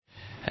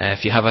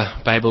If you have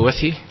a Bible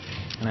with you,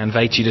 I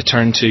invite you to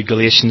turn to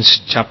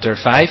Galatians chapter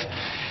 5,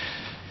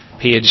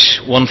 page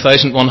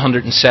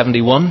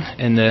 1171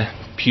 in the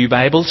Pew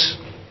Bibles.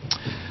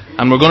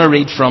 And we're going to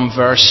read from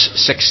verse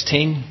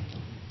 16.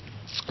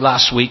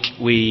 Last week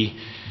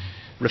we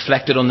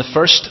reflected on the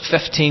first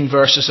 15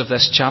 verses of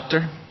this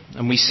chapter,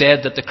 and we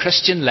said that the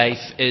Christian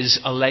life is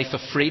a life of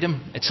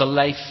freedom. It's a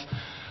life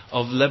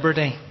of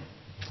liberty.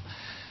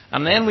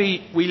 And then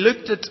we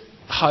looked at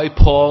how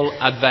Paul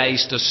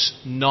advised us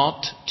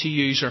not to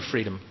use our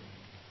freedom,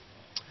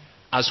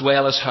 as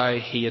well as how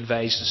he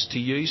advised us to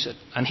use it.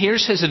 And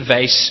here's his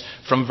advice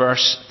from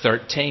verse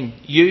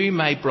 13. You,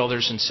 my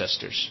brothers and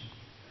sisters.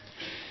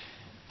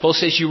 Paul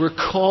says, you were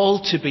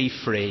called to be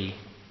free,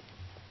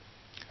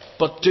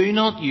 but do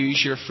not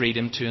use your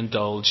freedom to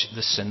indulge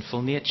the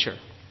sinful nature.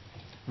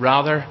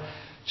 Rather,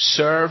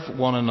 serve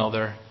one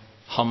another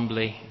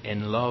humbly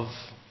in love.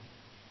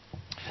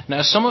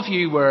 Now, some of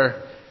you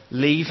were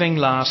leaving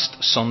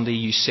last Sunday,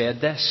 you said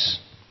this.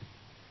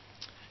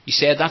 You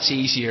said that's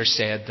easier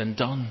said than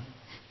done.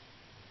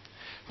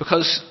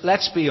 Because,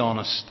 let's be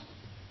honest,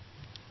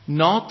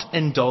 not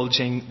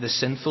indulging the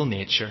sinful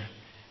nature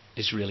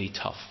is really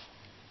tough.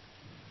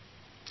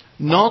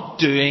 Not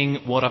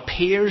doing what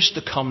appears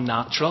to come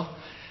natural,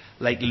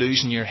 like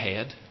losing your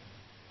head,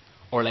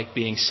 or like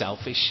being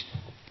selfish,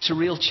 it's a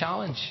real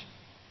challenge.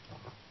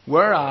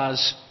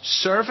 Whereas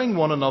serving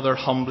one another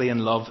humbly in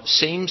love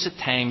seems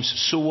at times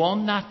so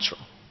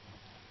unnatural.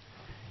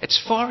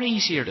 It's far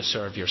easier to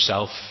serve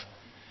yourself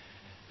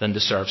than to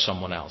serve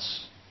someone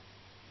else.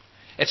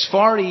 It's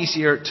far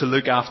easier to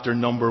look after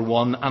number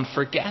one and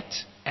forget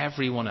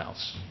everyone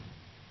else.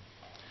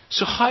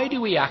 So how do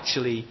we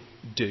actually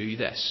do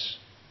this?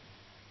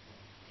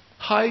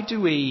 How do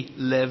we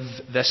live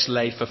this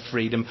life of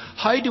freedom?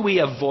 How do we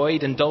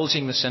avoid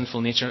indulging the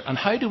sinful nature? And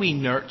how do we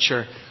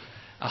nurture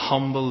a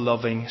humble,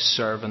 loving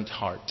servant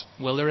heart?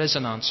 Well, there is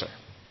an answer.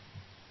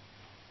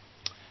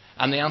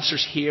 And the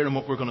answer's here in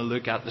what we're going to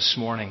look at this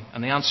morning.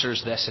 And the answer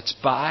is this. It's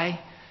by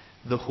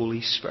the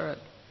Holy Spirit.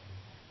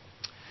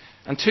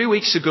 And 2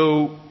 weeks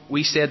ago,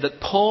 we said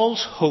that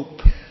Paul's hope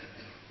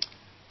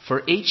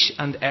for each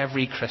and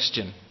every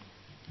Christian,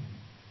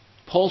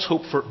 Paul's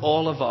hope for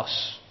all of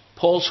us,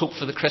 Paul's hope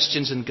for the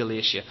Christians in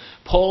Galatia,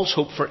 Paul's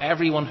hope for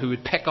everyone who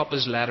would pick up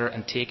his letter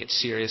and take it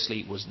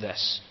seriously was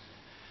this.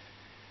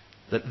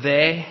 That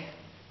they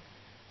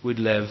would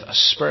live a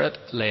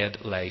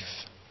Spirit-led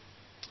life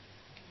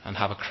and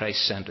have a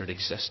Christ-centred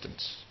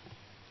existence.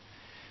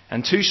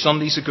 And 2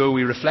 Sundays ago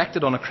we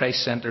reflected on a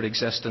Christ-centred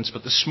existence,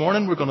 but this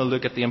morning we're going to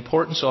look at the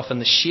importance of and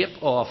the shape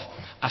of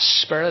a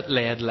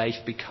Spirit-led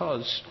life,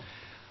 because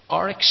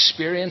our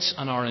experience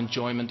and our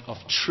enjoyment of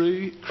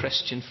true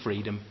Christian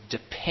freedom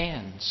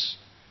depends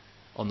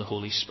on the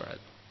Holy Spirit.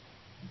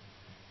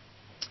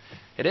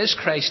 It is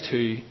Christ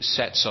who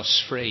sets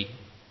us free.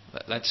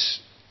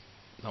 Let's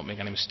not make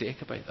any mistake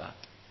about that.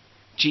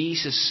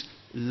 Jesus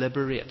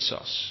liberates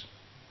us.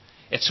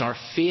 It's our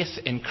faith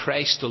in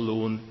Christ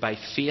alone, by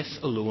faith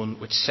alone,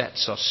 which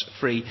sets us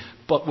free.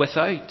 But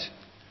without,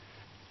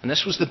 and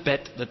this was the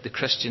bit that the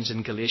Christians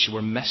in Galatia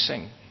were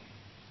missing,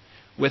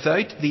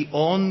 without the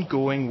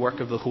ongoing work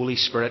of the Holy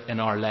Spirit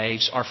in our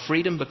lives, our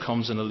freedom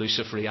becomes an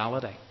elusive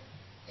reality.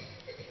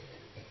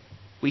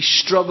 We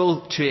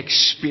struggle to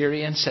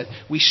experience it.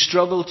 We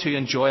struggle to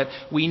enjoy it.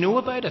 We know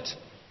about it.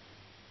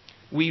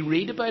 We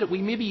read about it.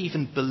 We maybe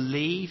even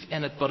believe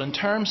in it. But in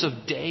terms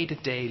of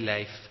day-to-day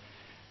life,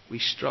 we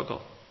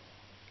struggle.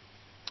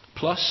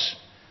 Plus,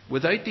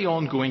 without the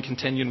ongoing,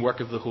 continuing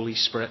work of the Holy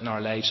Spirit in our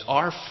lives,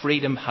 our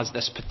freedom has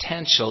this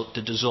potential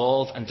to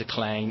dissolve and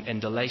decline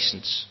into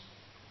license.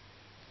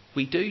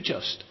 We do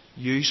just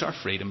use our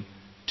freedom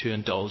to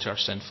indulge our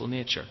sinful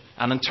nature.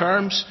 And in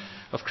terms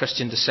of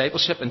Christian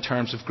discipleship, in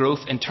terms of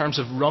growth, in terms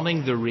of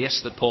running the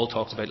race that Paul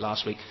talked about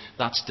last week,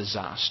 that's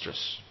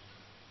disastrous.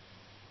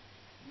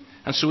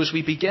 And so as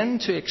we begin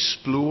to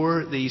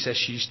explore these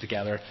issues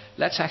together,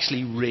 let's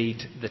actually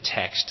read the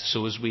text.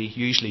 So as we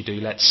usually do,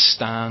 let's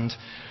stand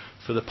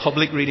for the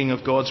public reading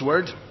of God's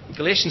Word.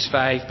 Galatians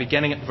 5,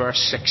 beginning at verse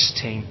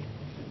 16.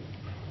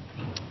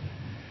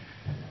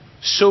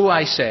 So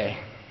I say,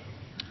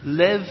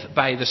 live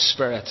by the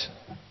Spirit,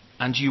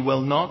 and you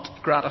will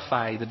not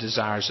gratify the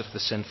desires of the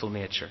sinful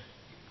nature.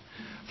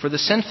 For the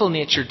sinful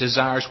nature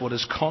desires what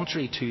is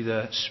contrary to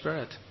the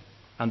Spirit,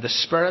 and the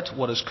Spirit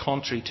what is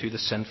contrary to the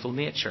sinful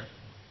nature.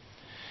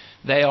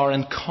 They are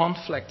in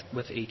conflict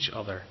with each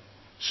other,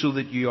 so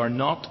that you are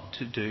not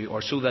to do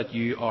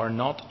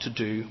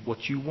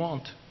what you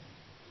want.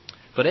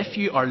 But if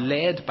you are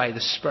led by the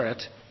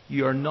Spirit,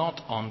 you are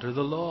not under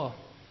the law.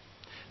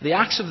 The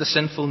acts of the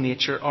sinful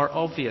nature are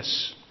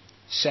obvious: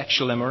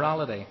 sexual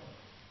immorality,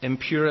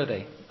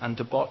 impurity and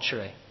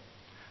debauchery,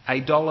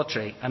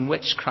 idolatry and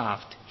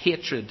witchcraft,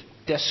 hatred,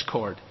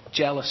 discord,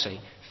 jealousy,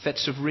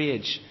 fits of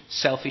rage,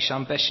 selfish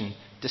ambition,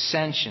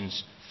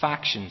 dissensions,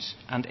 factions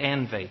and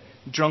envy,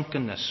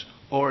 drunkenness,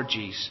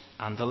 orgies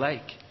and the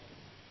like.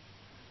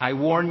 I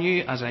warn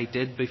you, as I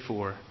did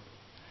before,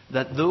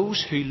 that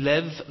those who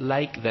live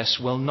like this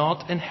will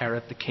not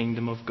inherit the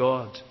kingdom of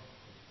God.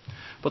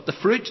 But the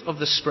fruit of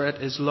the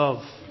Spirit is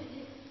love,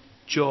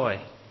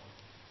 joy,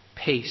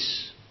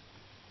 peace,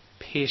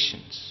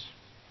 patience,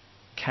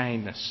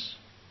 kindness,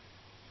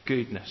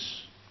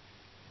 goodness,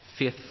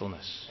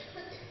 faithfulness,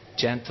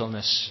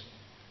 gentleness,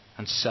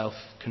 and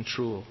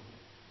self-control.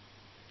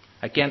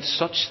 Against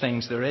such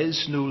things there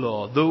is no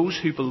law. Those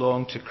who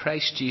belong to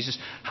Christ Jesus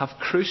have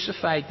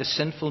crucified the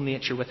sinful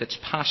nature with its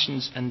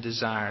passions and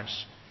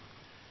desires.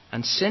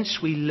 And since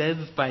we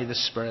live by the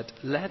Spirit,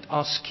 let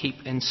us keep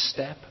in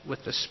step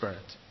with the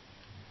Spirit.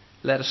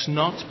 Let us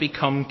not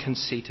become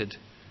conceited,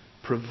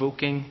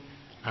 provoking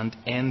and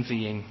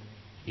envying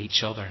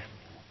each other.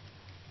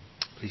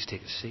 Please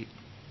take a seat.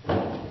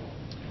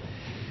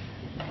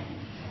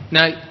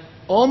 Now,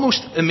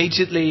 almost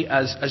immediately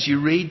as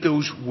you read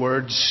those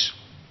words,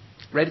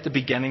 right at the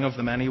beginning of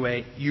them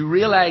anyway, you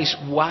realise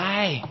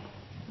why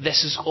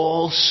this is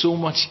all so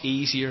much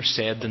easier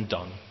said than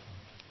done.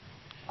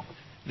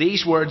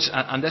 These words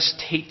and this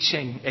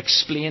teaching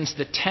explains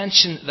the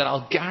tension that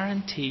I'll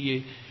guarantee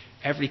you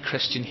every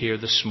Christian here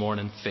this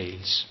morning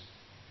feels.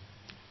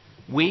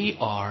 We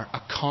are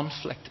a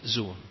conflict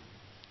zone.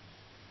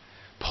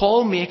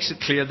 Paul makes it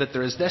clear that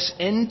there is this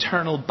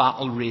internal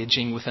battle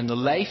raging within the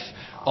life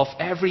of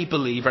every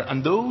believer,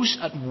 and those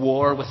at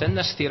war within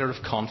this theatre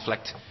of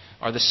conflict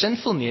are the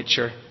sinful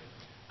nature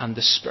and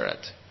the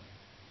Spirit.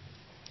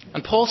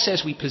 And Paul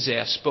says we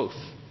possess both.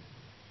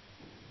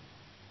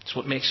 It's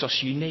what makes us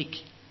unique,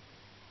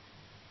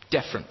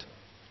 different.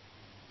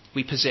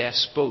 We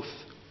possess both.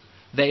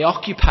 They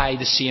occupy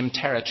the same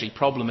territory.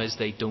 Problem is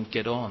they don't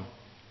get on.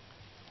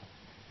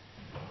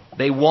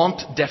 They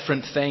want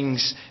different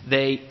things.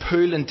 They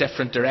pull in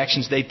different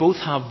directions. They both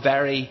have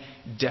very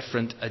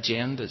different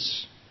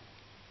agendas.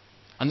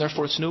 And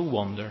therefore it's no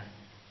wonder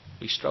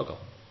we struggle.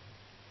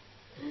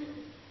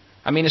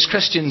 I mean, as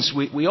Christians,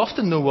 we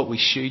often know what we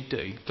should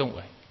do, don't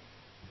we?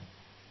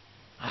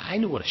 I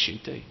know what I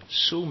should do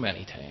so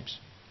many times.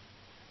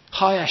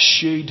 How I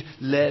should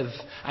live.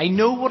 I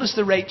know what is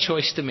the right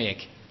choice to make.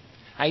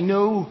 I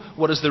know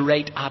what is the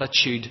right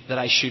attitude that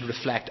I should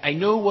reflect. I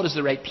know what is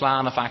the right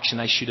plan of action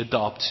I should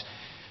adopt.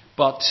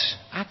 But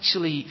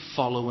actually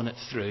following it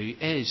through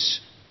is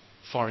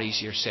far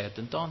easier said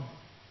than done.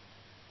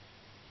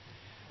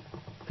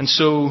 And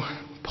so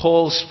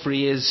Paul's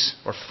phrases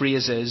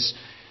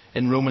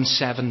in Romans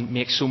 7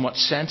 make so much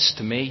sense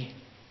to me.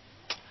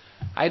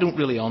 I don't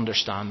really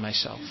understand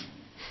myself.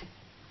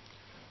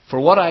 For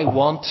I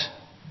want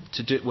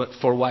to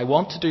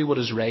do what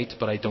is right,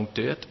 but I don't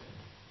do it.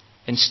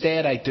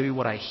 Instead, I do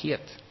what I hate.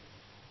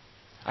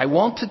 I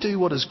want to do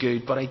what is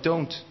good, but I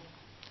don't.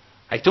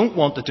 I don't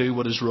want to do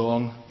what is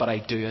wrong, but I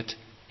do it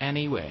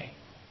anyway.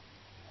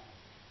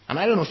 And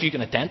I don't know if you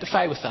can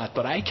identify with that,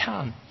 but I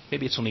can.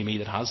 Maybe it's only me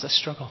that has this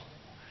struggle.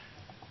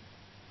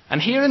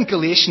 And here in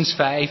Galatians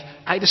 5,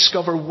 I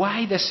discover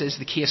why this is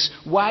the case,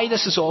 why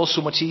this is all so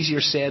much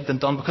easier said than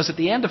done. Because at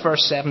the end of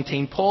verse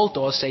 17, Paul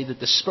does say that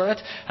the Spirit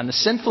and the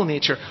sinful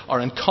nature are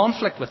in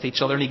conflict with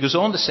each other. And he goes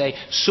on to say,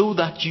 so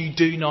that you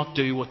do not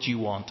do what you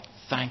want.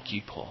 Thank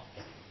you, Paul.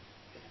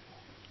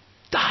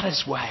 That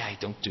is why I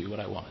don't do what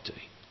I want to do.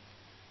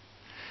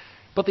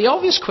 But the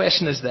obvious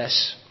question is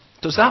this.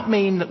 Does that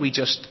mean that we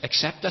just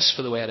accept this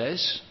for the way it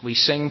is? We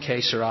sing,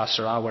 que sera,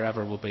 sera,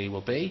 wherever will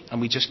be, and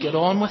we just get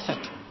on with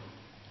it?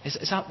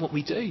 Is that what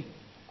we do?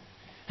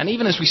 And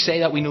even as we say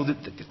that, we know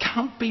that it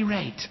can't be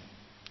right.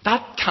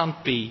 That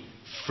can't be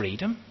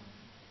freedom.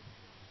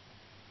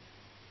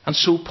 And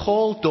so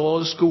Paul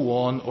does go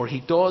on, or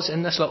he does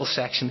in this little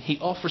section, he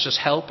offers us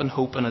help and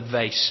hope and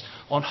advice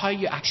on how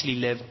you actually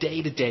live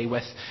day to day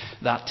with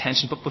that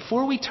tension. But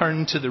before we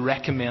turn to the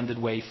recommended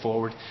way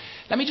forward,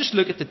 let me just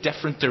look at the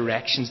different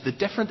directions, the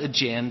different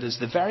agendas,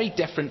 the very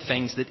different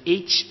things that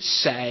each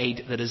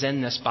side that is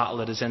in this battle,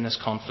 that is in this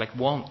conflict,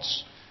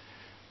 wants.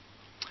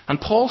 And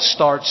Paul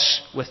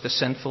starts with the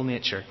sinful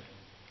nature.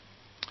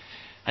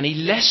 And he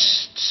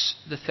lists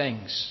the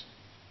things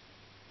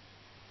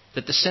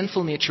that the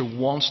sinful nature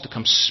wants to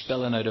come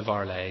spilling out of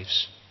our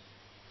lives.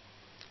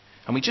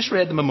 And we just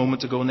read them a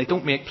moment ago, and they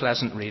don't make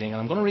pleasant reading.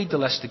 And I'm going to read the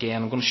list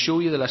again. I'm going to show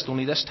you the list,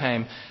 only this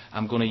time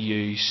I'm going to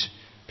use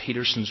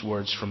Peterson's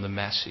words from the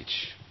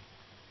Message.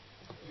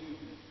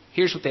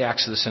 Here's what the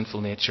acts of the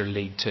sinful nature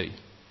lead to.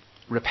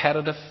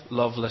 Repetitive,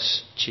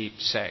 loveless, cheap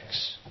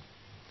sex.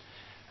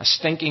 A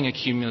stinking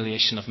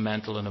accumulation of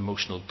mental and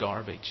emotional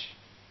garbage.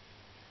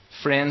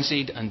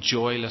 Frenzied and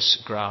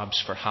joyless grabs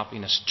for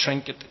happiness,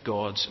 trinket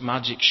gods,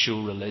 magic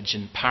show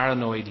religion,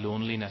 paranoid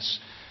loneliness,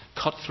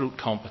 cutthroat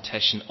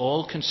competition,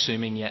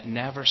 all-consuming yet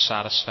never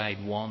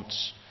satisfied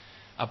wants,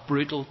 a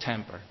brutal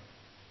temper,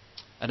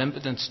 an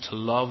impotence to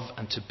love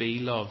and to be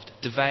loved,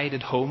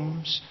 divided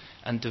homes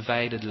and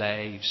divided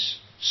lives,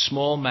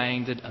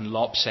 small-minded and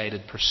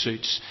lopsided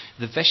pursuits,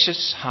 the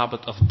vicious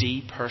habit of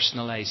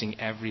depersonalizing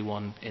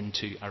everyone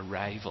into a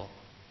rival,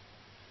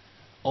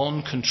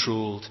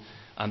 uncontrolled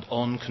and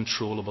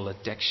uncontrollable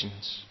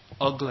addictions,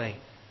 ugly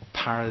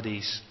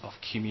parodies of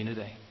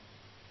community.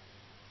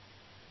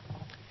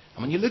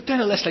 And when you look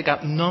down a list like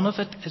that, none of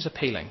it is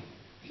appealing.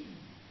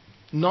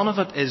 None of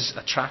it is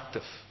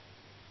attractive.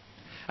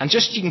 And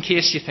just in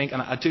case you think,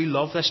 and I do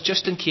love this,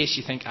 just in case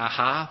you think,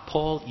 aha,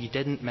 Paul, you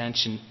didn't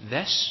mention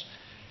this.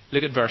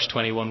 Look at verse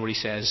 21 where he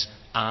says,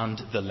 and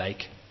the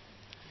like.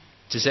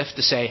 It's as if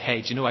to say,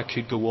 hey, do you know I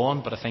could go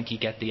on, but I think you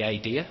get the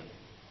idea.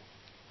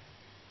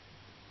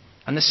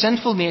 And the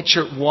sinful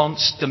nature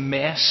wants to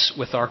mess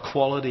with our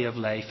quality of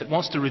life. It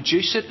wants to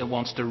reduce it. It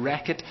wants to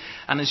wreck it.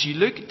 And as you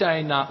look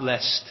down that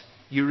list,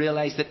 you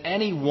realise that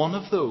any one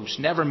of those,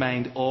 never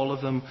mind all of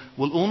them,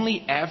 will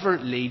only ever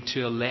lead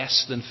to a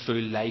less than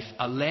full life,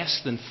 a less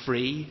than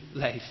free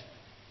life.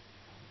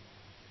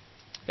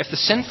 If the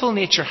sinful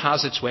nature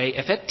has its way,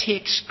 if it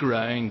takes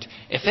ground,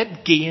 if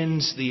it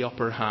gains the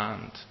upper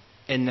hand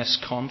in this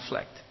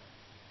conflict,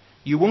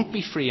 you won't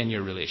be free in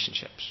your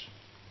relationships.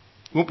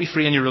 You won't be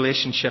free in your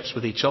relationships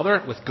with each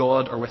other, with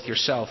God, or with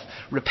yourself.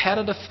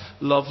 Repetitive,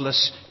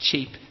 loveless,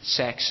 cheap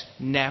sex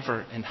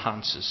never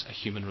enhances a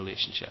human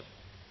relationship.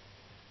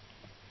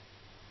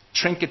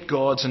 Trinket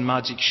gods and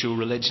magic show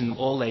religion,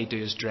 all they do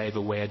is drive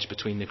a wedge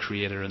between the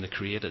Creator and the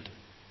created.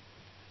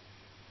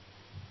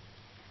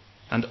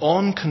 And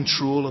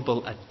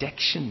uncontrollable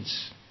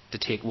addictions, to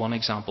take one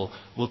example,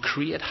 will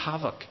create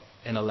havoc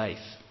in a life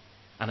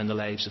and in the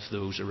lives of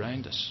those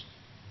around us.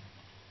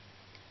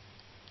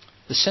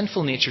 The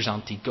sinful nature is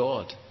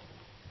anti-God.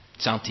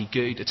 It's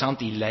anti-good. It's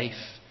anti-life.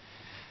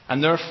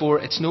 And therefore,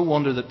 it's no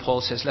wonder that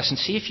Paul says, listen,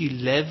 see if you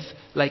live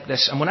like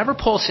this. And whenever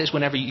Paul says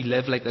whenever you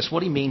live like this,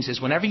 what he means is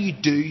whenever you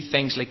do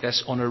things like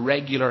this on a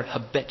regular,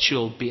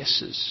 habitual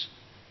basis,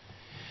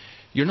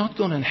 you're not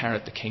going to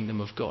inherit the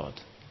kingdom of God.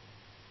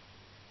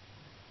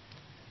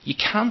 You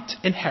can't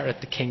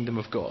inherit the kingdom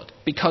of God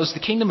because the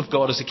kingdom of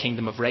God is a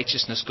kingdom of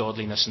righteousness,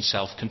 godliness and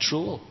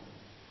self-control.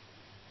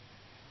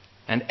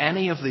 And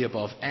any of the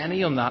above,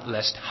 any on that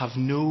list, have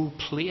no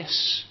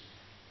place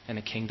in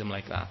a kingdom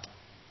like that.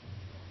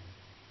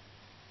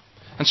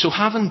 And so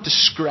having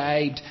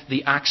described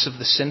the acts of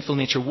the sinful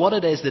nature, what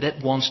it is that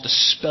it wants to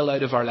spill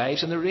out of our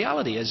lives, and the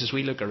reality is, as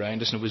we look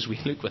around us and as we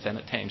look within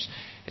at times,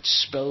 it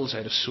spills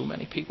out of so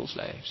many people's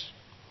lives.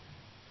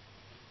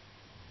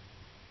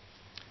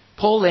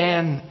 Paul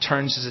then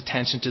turns his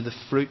attention to the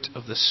fruit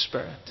of the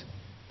Spirit.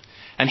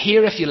 And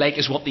here, if you like,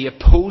 is what the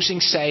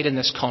opposing side in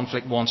this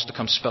conflict wants to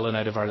come spilling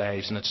out of our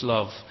lives. And it's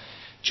love,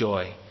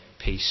 joy,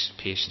 peace,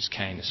 patience,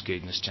 kindness,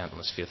 goodness,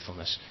 gentleness,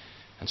 faithfulness,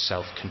 and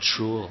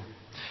self-control.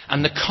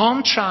 And the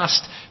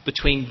contrast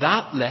between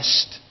that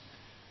list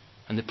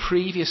and the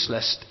previous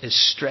list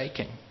is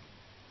striking.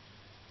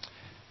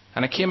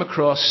 And I came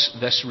across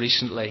this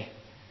recently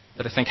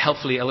that I think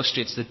helpfully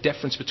illustrates the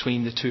difference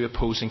between the two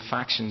opposing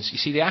factions. You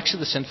see, the acts of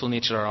the sinful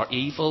nature are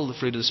evil, the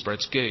fruit of the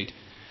Spirit's good.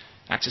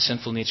 Acts of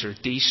sinful nature are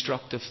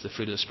destructive, the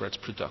fruit of the Spirit's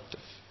productive.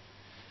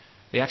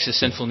 The acts of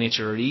sinful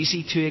nature are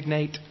easy to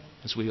ignite.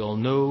 As we all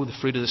know, the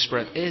fruit of the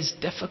Spirit is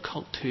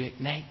difficult to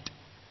ignite.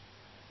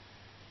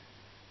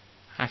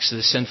 Acts of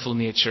the sinful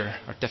nature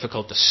are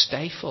difficult to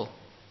stifle.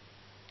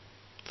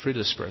 The fruit of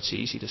the Spirit is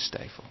easy to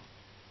stifle.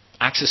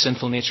 Acts of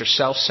sinful nature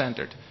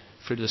self-centered.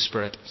 Fruit of the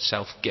Spirit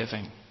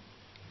self-giving.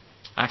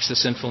 Acts of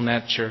sinful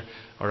nature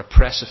are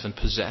oppressive and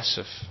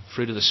possessive.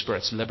 Fruit of the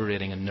Spirit is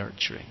liberating and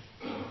nurturing.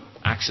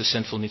 Acts of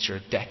sinful nature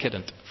are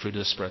decadent. Fruit of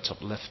the Spirit is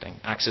uplifting.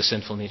 Acts of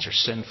sinful nature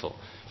sinful.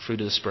 Fruit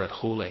of the Spirit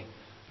holy.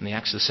 And the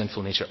acts of the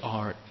sinful nature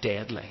are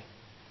deadly.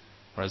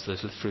 Whereas the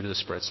fruit of the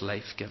Spirit is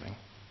life-giving.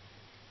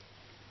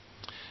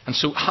 And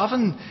so,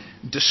 having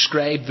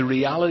described the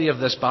reality of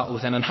this battle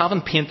within and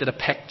having painted a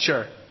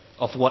picture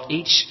of what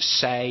each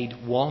side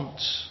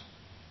wants,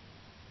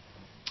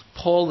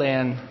 Paul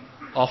then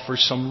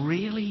offers some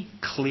really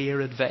clear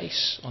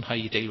advice on how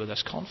you deal with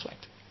this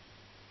conflict.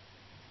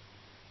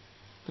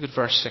 Look at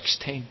verse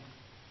 16,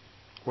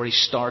 where he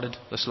started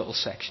this little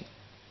section.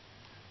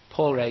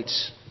 Paul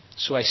writes,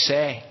 so I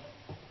say,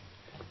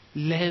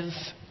 live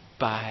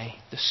by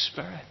the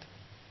Spirit.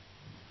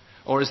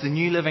 Or as the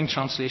New Living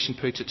Translation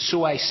puts it,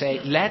 so I say,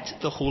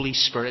 let the Holy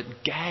Spirit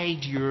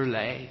guide your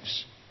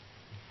lives.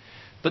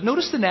 But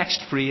notice the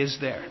next phrase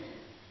there.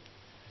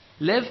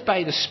 Live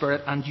by the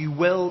Spirit and you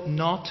will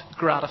not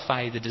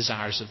gratify the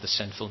desires of the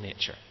sinful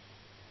nature.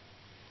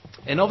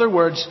 In other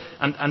words,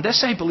 and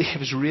this I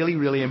believe is really,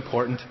 really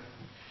important,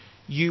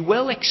 you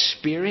will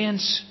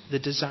experience the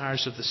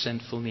desires of the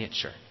sinful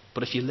nature.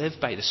 But if you live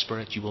by the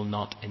Spirit, you will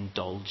not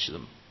indulge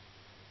them.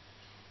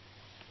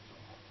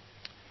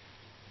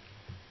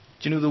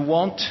 Do you know the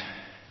want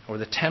or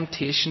the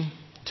temptation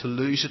to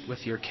lose it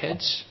with your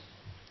kids?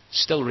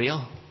 Still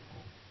real.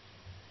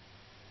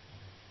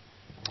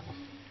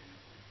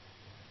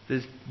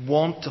 The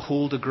want to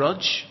hold a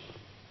grudge.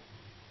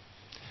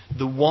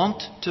 The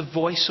want to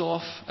voice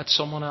off at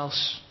someone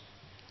else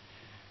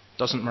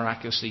doesn't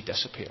miraculously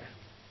disappear.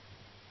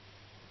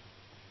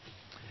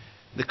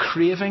 The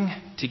craving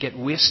to get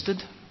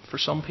wasted for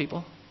some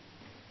people,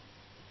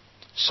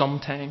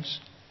 sometimes,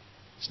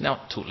 it's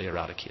not totally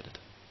eradicated.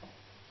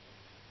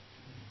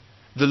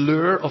 The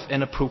lure of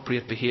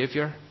inappropriate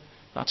behaviour,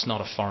 that's not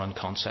a foreign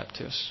concept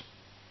to us.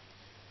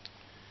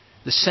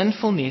 The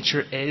sinful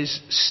nature is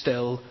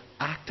still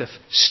active,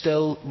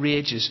 still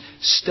rages,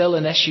 still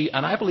an issue.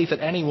 And I believe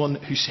that anyone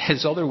who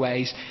says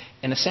otherwise,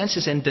 in a sense,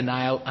 is in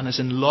denial and is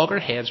in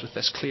loggerheads with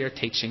this clear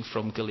teaching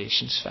from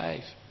Galatians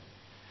 5.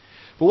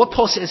 But what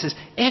Paul says is,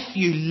 if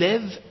you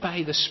live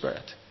by the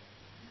Spirit,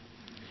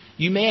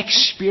 you may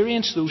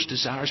experience those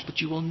desires,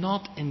 but you will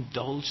not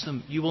indulge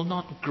them. You will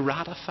not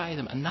gratify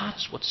them. And that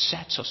is what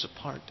sets us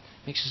apart,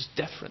 makes us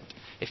different,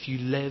 if you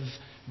live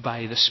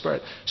by the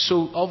Spirit.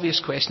 So, obvious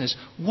question is,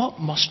 what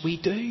must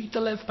we do to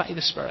live by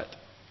the Spirit?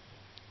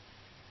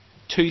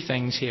 Two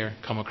things here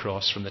come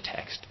across from the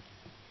text.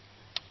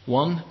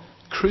 One,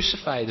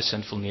 crucify the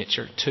sinful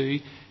nature. Two,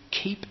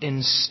 keep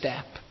in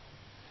step,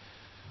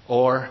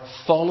 or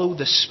follow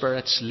the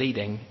Spirit's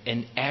leading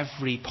in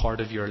every part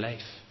of your life.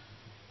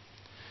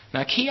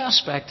 Now, a key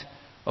aspect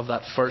of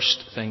that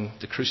first thing,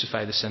 to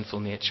crucify the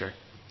sinful nature,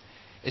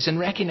 is in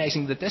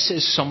recognizing that this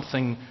is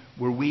something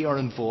where we are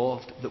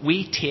involved, that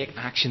we take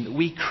action, that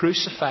we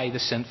crucify the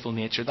sinful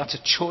nature. That's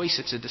a choice,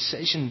 it's a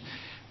decision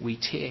we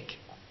take.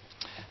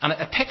 And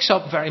it picks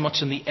up very much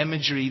on the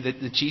imagery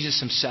that Jesus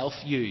himself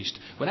used.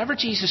 Whenever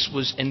Jesus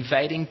was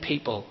inviting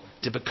people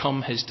to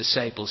become his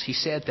disciples, he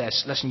said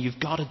this: listen, you've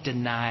got to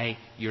deny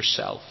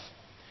yourself.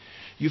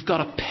 You've got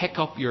to pick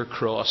up your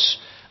cross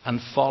and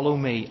follow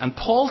me. And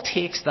Paul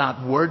takes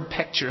that word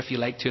picture, if you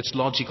like, to its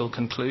logical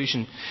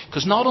conclusion.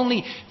 Because not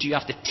only do you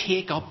have to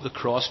take up the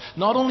cross,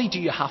 not only do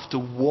you have to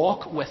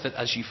walk with it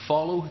as you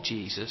follow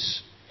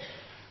Jesus,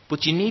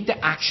 but you need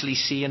to actually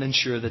see and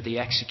ensure that the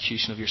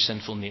execution of your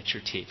sinful nature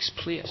takes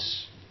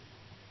place.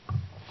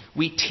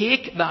 We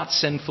take that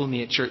sinful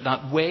nature,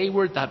 that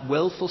wayward, that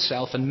willful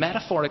self, and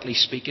metaphorically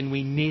speaking,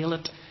 we nail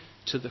it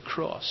to the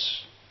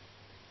cross.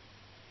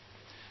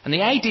 And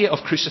the idea of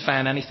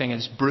crucifying anything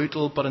is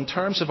brutal, but in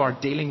terms of our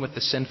dealing with the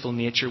sinful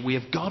nature, we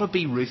have got to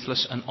be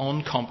ruthless and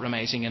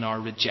uncompromising in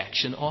our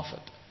rejection of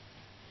it.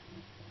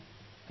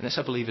 And this,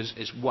 I believe,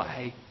 is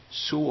why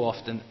so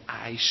often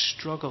I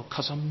struggle,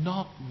 because I'm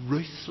not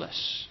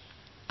ruthless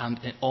and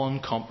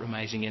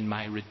uncompromising in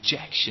my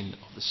rejection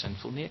of the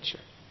sinful nature.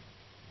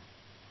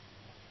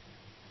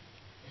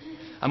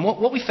 And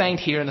what we find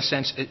here, in a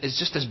sense, is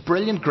just this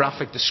brilliant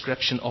graphic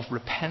description of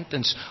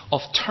repentance,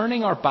 of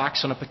turning our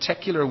backs on a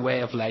particular way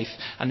of life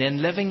and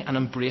then living and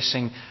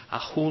embracing a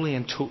wholly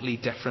and totally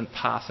different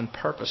path and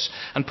purpose.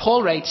 And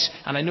Paul writes,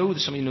 and I know that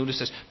some of you noticed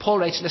this, Paul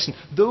writes, listen,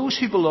 those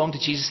who belong to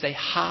Jesus, they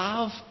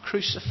have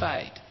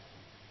crucified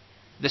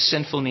the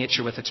sinful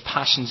nature with its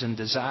passions and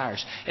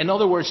desires. In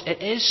other words,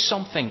 it is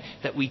something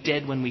that we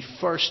did when we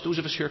first, those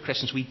of us who are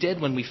Christians, we did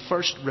when we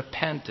first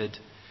repented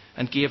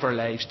and gave our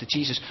lives to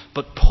Jesus.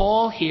 But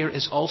Paul here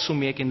is also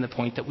making the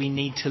point that we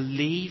need to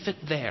leave it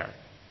there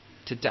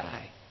to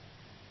die.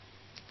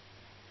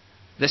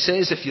 This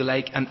is, if you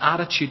like, an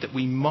attitude that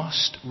we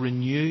must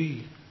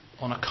renew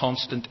on a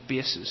constant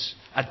basis,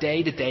 a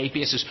day-to-day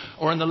basis.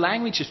 Or in the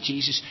language of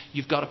Jesus,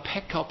 you've got to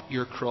pick up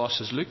your cross.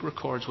 As Luke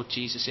records what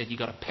Jesus said, you've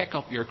got to pick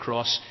up your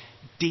cross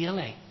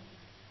daily.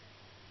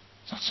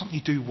 It's not something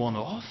you do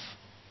one-off.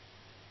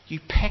 You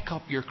pick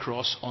up your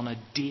cross on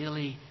a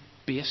daily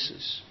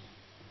basis.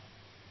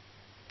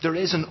 There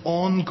is an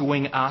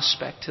ongoing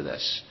aspect to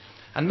this.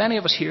 And many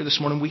of us here this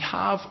morning, we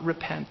have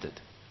repented.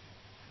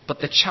 But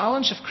the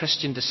challenge of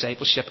Christian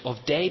discipleship,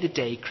 of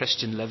day-to-day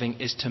Christian living,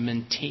 is to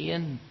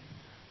maintain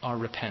our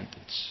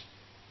repentance.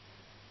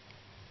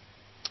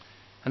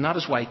 And that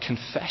is why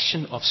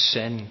confession of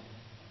sin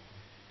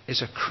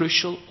is a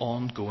crucial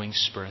ongoing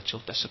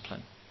spiritual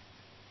discipline.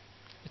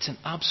 It's an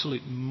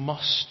absolute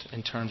must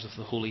in terms of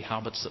the holy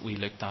habits that we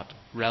looked at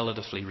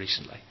relatively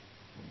recently.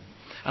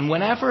 And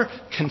whenever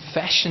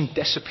confession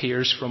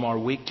disappears from our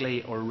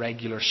weekly or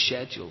regular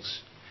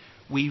schedules,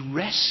 we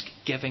risk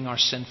giving our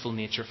sinful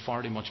nature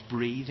far too much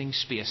breathing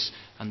space.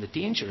 And the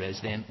danger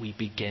is then we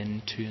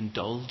begin to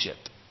indulge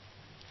it.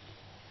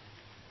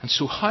 And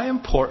so how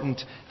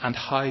important and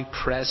how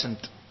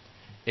present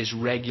is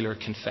regular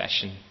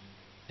confession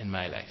in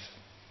my life?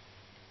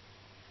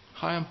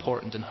 How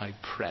important and how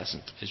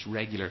present is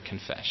regular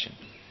confession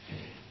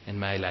in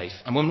my life?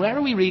 And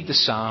whenever we read the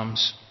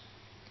Psalms,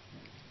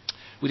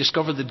 we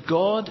discover that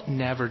God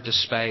never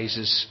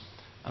despises,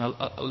 and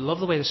I love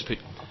the way this is put,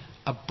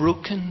 a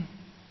broken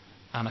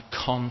and a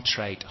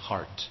contrite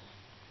heart.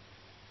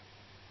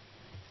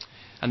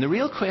 And the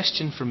real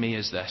question for me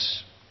is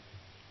this: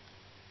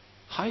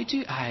 how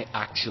do I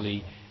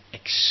actually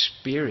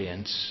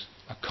experience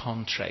a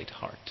contrite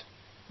heart?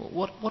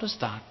 What does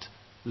that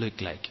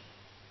look like?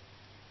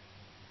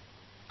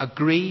 A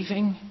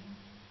grieving,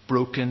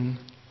 broken,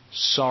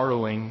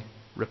 sorrowing,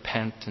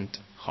 repentant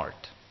heart.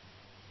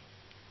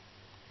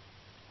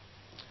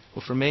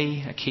 Well, for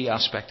me, a key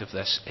aspect of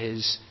this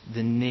is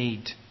the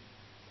need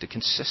to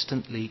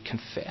consistently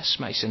confess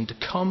my sin, to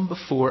come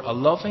before a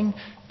loving,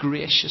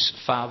 gracious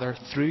Father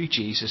through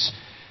Jesus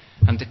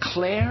and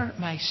declare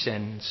my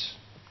sins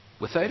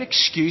without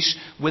excuse,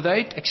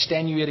 without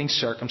extenuating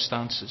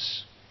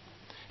circumstances.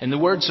 In the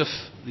words of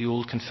the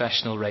old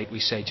confessional rite, we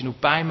say,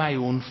 by my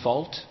own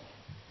fault,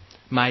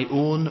 my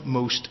own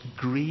most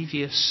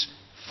grievous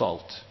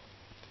fault,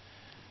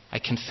 I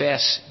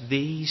confess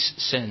these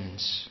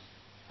sins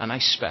And I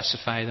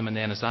specify them, and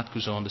then as that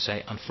goes on to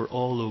say, and for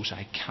all those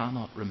I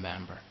cannot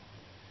remember.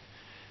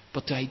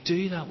 But do I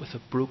do that with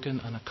a broken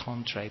and a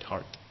contrite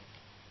heart?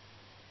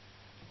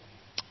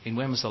 And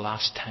when was the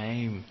last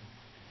time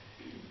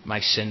my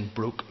sin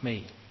broke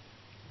me?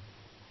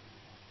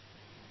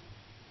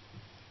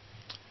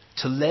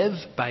 To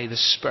live by the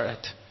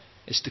Spirit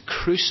is to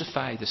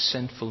crucify the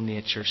sinful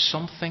nature,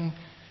 something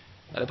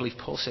that I believe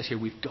Paul says here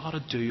we've got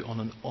to do on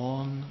an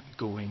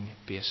ongoing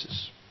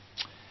basis.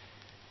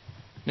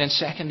 And then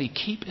secondly,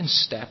 keep in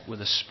step with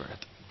the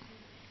Spirit.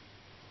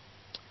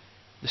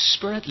 The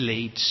Spirit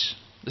leads.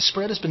 The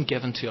Spirit has been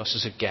given to us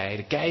as a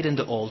guide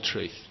into all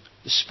truth.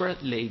 The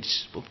Spirit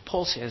leads. What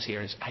Paul says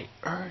here is, I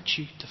urge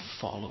you to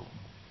follow.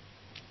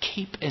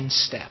 Keep in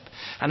step.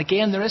 And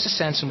again, there is a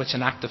sense in which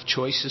an act of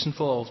choice is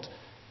involved.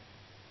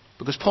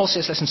 Because Paul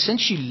says, listen,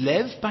 since you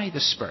live by the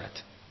Spirit,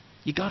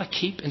 you've got to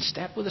keep in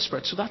step with the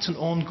Spirit. So that's an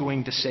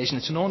ongoing decision.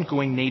 It's an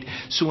ongoing need.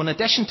 So in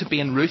addition to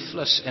being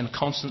ruthless and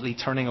constantly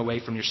turning away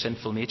from your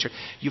sinful nature,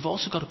 you've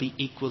also got to be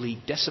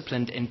equally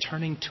disciplined in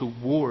turning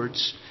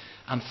towards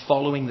and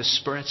following the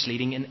Spirit's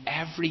leading in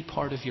every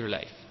part of your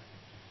life.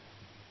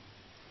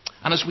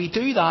 And as we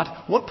do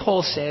that, what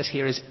Paul says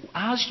here is,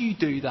 as you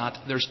do that,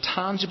 there's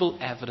tangible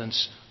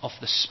evidence of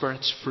the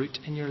Spirit's fruit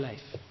in your life.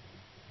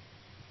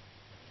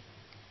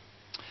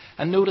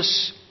 And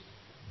notice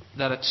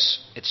that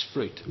it's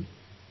fruit.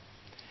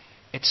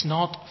 It's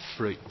not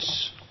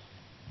fruits.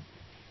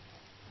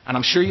 And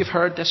I'm sure you've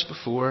heard this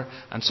before,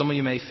 and some of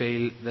you may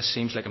feel this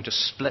seems like I'm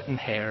just splitting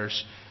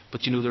hairs,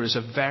 but you know there is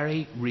a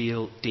very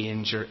real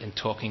danger in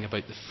talking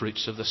about the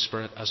fruits of the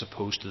Spirit as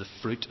opposed to the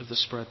fruit of the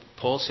Spirit.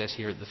 Paul says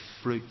here, the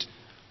fruit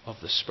of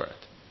the Spirit.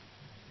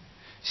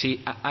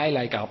 See, I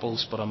like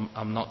apples, but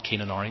I'm not keen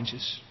on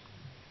oranges.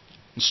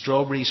 And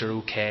strawberries are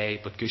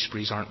okay, but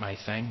gooseberries aren't my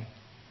thing.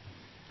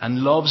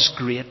 And love's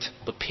great,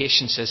 but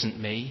patience isn't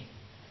me.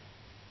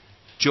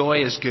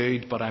 Joy is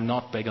good, but I'm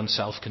not big on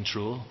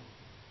self-control.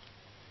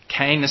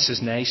 Kindness is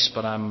nice,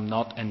 but I'm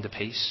not into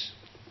peace.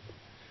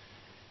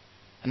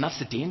 And that's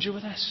the danger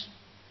with this.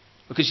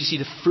 Because you see,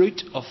 the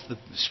fruit of the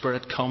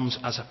Spirit comes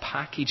as a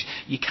package.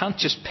 You can't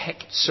just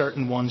pick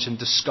certain ones and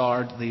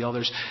discard the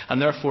others.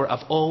 And therefore,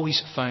 I've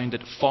always found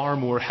it far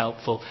more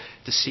helpful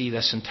to see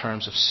this in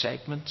terms of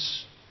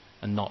segments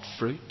and not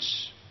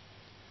fruits.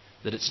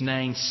 That it's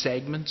 9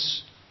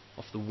 segments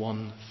of the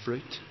one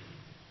fruit.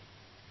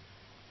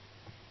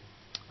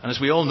 And as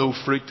we all know,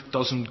 fruit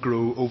doesn't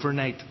grow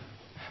overnight.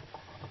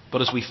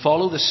 But as we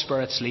follow the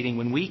Spirit's leading,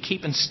 when we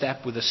keep in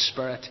step with the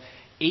Spirit,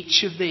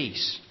 each of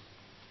these,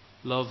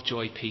 love,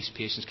 joy, peace,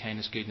 patience,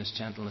 kindness, goodness,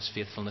 gentleness,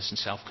 faithfulness and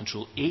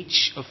self-control,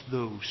 each of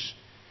those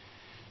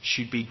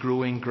should be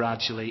growing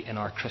gradually in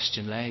our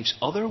Christian lives.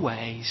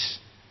 Otherwise,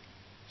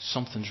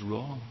 something's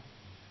wrong.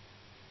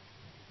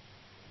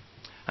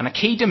 And a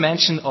key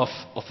dimension of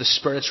the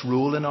Spirit's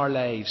role in our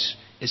lives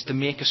is to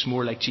make us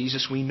more like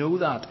Jesus. We know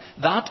that.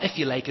 That, if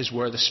you like, is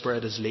where the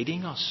Spirit is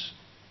leading us.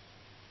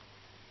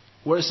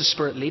 Where is the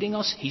Spirit leading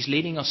us? He's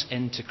leading us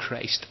into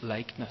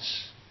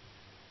Christ-likeness.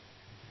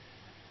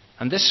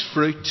 And this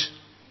fruit,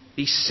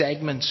 these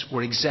segments,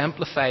 were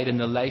exemplified in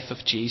the life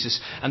of Jesus.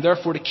 And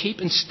therefore, to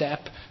keep in step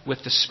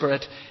with the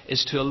Spirit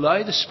is to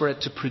allow the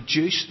Spirit to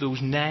produce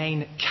those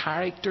 9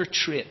 character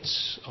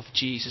traits of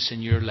Jesus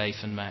in your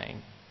life and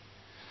mine.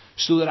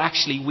 So that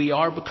actually we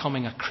are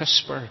becoming a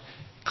crisper,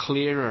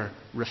 clearer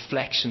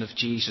reflection of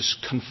Jesus,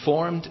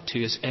 conformed to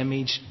His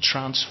image,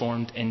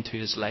 transformed into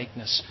His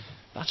likeness.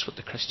 That's what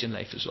the Christian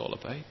life is all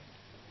about.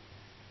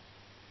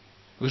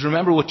 Because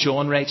remember what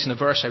John writes in a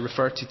verse I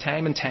refer to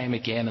time and time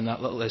again in that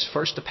his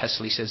first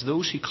epistle. He says,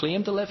 those who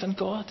claim to live in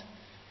God,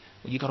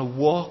 well, you've got to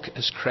walk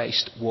as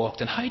Christ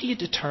walked. And how do you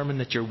determine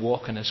that you're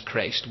walking as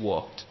Christ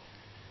walked?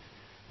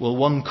 Well,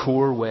 one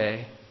core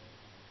way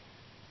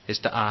is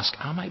to ask,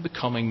 am I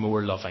becoming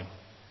more loving?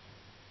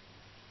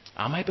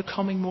 Am I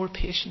becoming more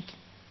patient?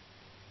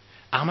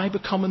 Am I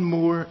becoming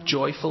more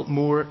joyful,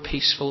 more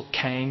peaceful,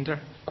 kinder?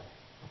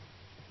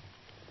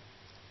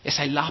 Yes,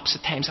 I lapse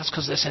at times. That's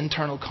because of this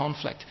internal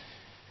conflict.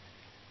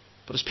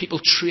 But as people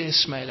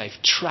trace my life,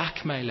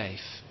 track my life,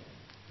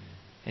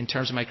 in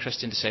terms of my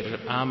Christian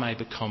discipleship, am I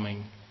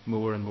becoming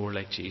more and more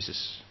like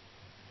Jesus?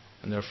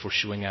 And therefore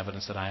showing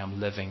evidence that I am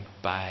living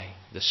by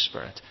the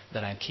Spirit,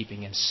 that I am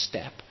keeping in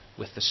step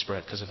with the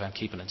Spirit. Because if I'm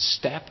keeping in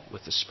step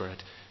with the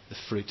Spirit, the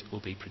fruit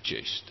will be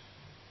produced.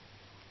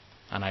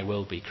 And I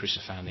will be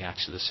crucifying the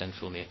acts of the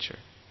sinful nature.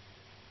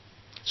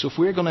 So if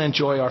we're going to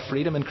enjoy our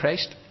freedom in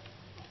Christ,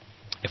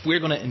 if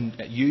we're going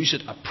to use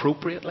it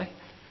appropriately,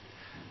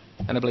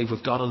 then I believe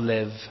we've got to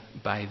live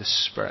by the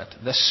Spirit.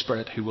 This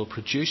Spirit who will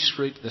produce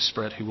fruit, this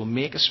Spirit who will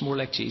make us more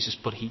like Jesus,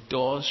 but He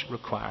does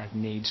require,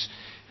 needs,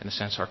 in a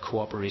sense, our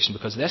cooperation.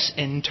 Because this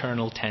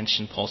internal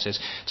tension, Paul says,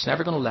 it's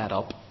never going to let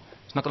up.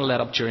 It's not going to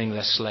let up during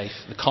this life.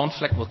 The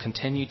conflict will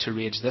continue to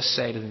rage this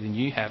side of the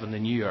new heaven, the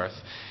new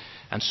earth.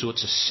 And so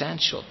it's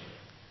essential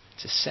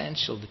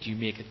that you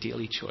make a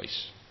daily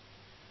choice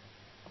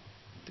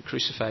to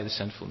crucify the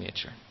sinful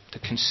nature, to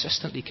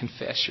consistently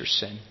confess your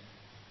sin,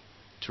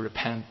 to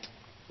repent,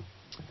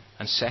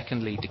 And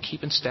secondly, to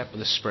keep in step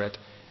with the Spirit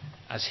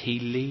as He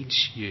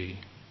leads you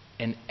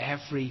in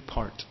every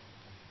part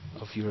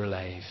of your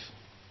life.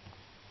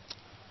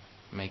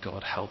 May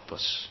God help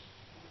us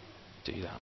do that.